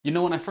You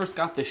know, when I first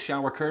got this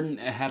shower curtain,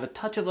 it had a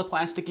touch of a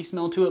plasticky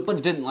smell to it, but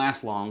it didn't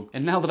last long.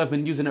 And now that I've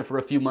been using it for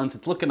a few months,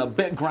 it's looking a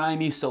bit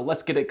grimy, so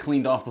let's get it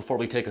cleaned off before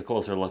we take a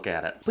closer look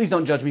at it. Please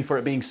don't judge me for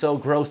it being so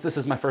gross. This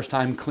is my first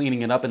time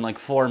cleaning it up in like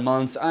 4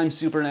 months. I'm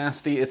super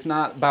nasty. It's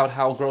not about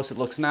how gross it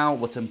looks now.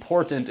 What's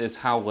important is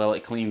how well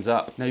it cleans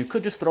up. Now, you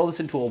could just throw this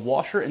into a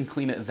washer and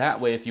clean it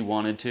that way if you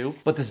wanted to,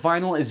 but this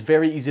vinyl is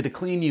very easy to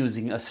clean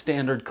using a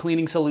standard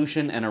cleaning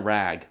solution and a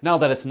rag. Now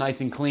that it's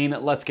nice and clean,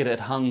 let's get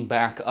it hung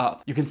back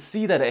up. You can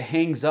see that it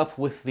hangs up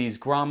with these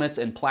grommets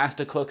and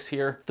plastic hooks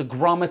here. The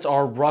grommets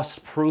are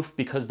rust proof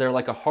because they're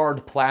like a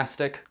hard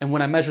plastic, and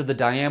when I measured the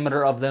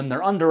diameter of them,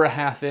 they're under a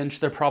 ½ inch.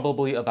 They're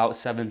probably about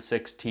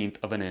 7/16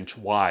 of an inch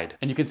wide.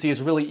 And you can see it's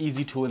really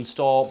easy to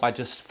install by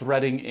just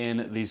threading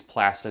in these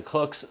plastic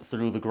hooks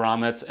through the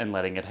grommets and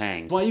letting it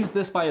hang. So I use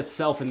this by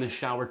itself in this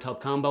shower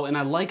tub combo, and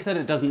I like that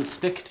it doesn't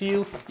stick to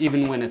you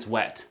even when it's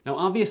wet. Now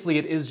obviously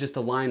it is just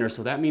a liner,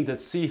 so that means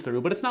it's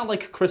see-through, but it's not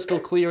like crystal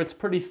clear. It's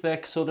pretty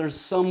thick, so there's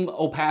some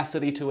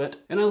opacity to it.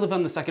 And I live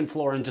on the second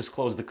floor and just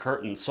close the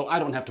curtains, so I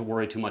don't have to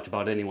worry too much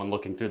about anyone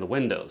looking through the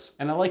windows.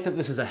 And I like that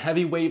this is a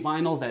heavyweight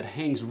vinyl that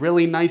hangs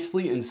really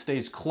nicely and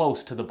stays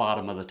close to the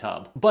bottom of the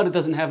tub. But it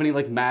doesn't have any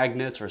like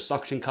magnets or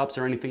suction cups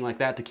or anything like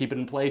that to keep it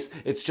in place.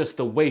 It's just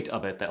the weight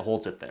of it that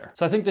holds it there.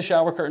 So I think the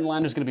shower curtain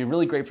liner is going to be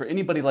really great for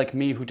anybody like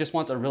me who just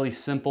wants a really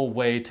simple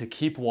way to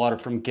keep water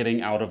from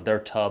getting out of their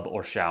tub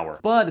or shower.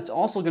 But it's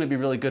also going to be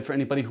really good for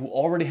anybody who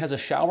already has a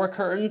shower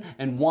curtain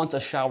and wants a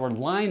shower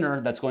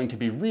liner that's going to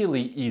be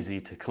really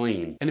easy to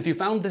clean. And if you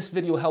found this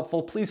video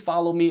helpful, please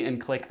follow me and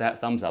click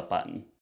that thumbs up button.